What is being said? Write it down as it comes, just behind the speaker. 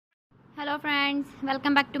Hello friends,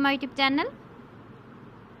 welcome back to my YouTube channel.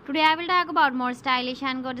 Today I will talk about more stylish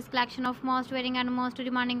and gorgeous collection of most wearing and most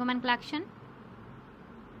demanding women collection.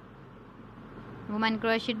 Women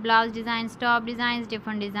crochet blouse designs, top designs,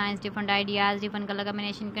 different ideas, different color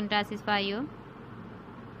combination contrasts for you.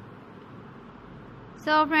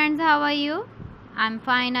 So friends, how are you? I'm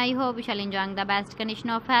fine. I hope you shall enjoying the best condition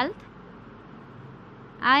of health.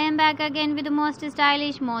 I am back again with the most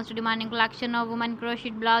stylish, most demanding collection of women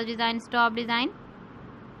crochet blouse designs, top design.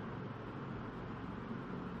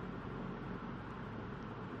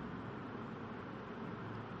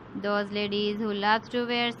 Those ladies who loves to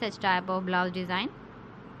wear such type of blouse design.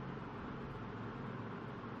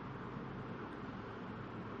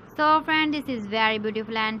 So friend, this is very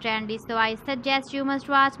beautiful and trendy, so I suggest you must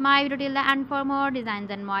watch my video till the end for more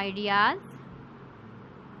designs and more ideas.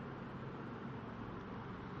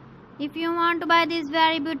 If you want to buy this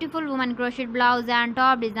very beautiful woman crochet blouse and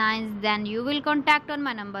top designs, then you will contact on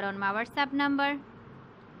my number, on my WhatsApp number.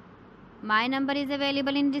 My number is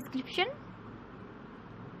available in description.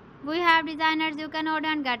 We have designers you can order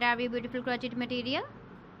and get every beautiful crochet material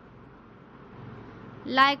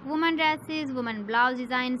like woman dresses, woman blouse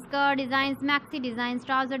designs, skirt designs, maxi designs,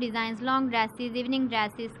 trouser designs, long dresses, evening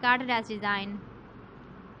dresses, skirt dress design,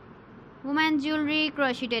 women's jewelry,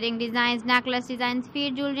 crochet earring designs, necklace designs,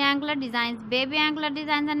 feet jewelry, anklet designs, baby anklet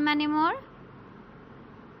designs and many more.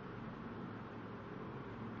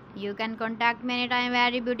 You can contact me anytime.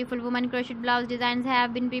 Very beautiful woman crochet blouse designs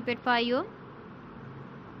have been prepared for you.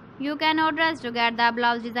 You can order us to get the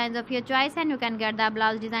blouse designs of your choice, and you can get the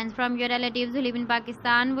blouse designs from your relatives who live in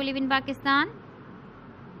Pakistan.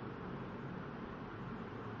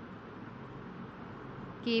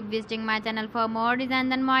 Keep visiting my channel for more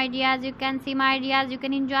designs and more ideas. You can see my ideas, you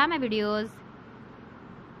can enjoy my videos.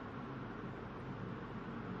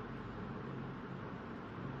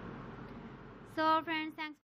 So friends, thanks.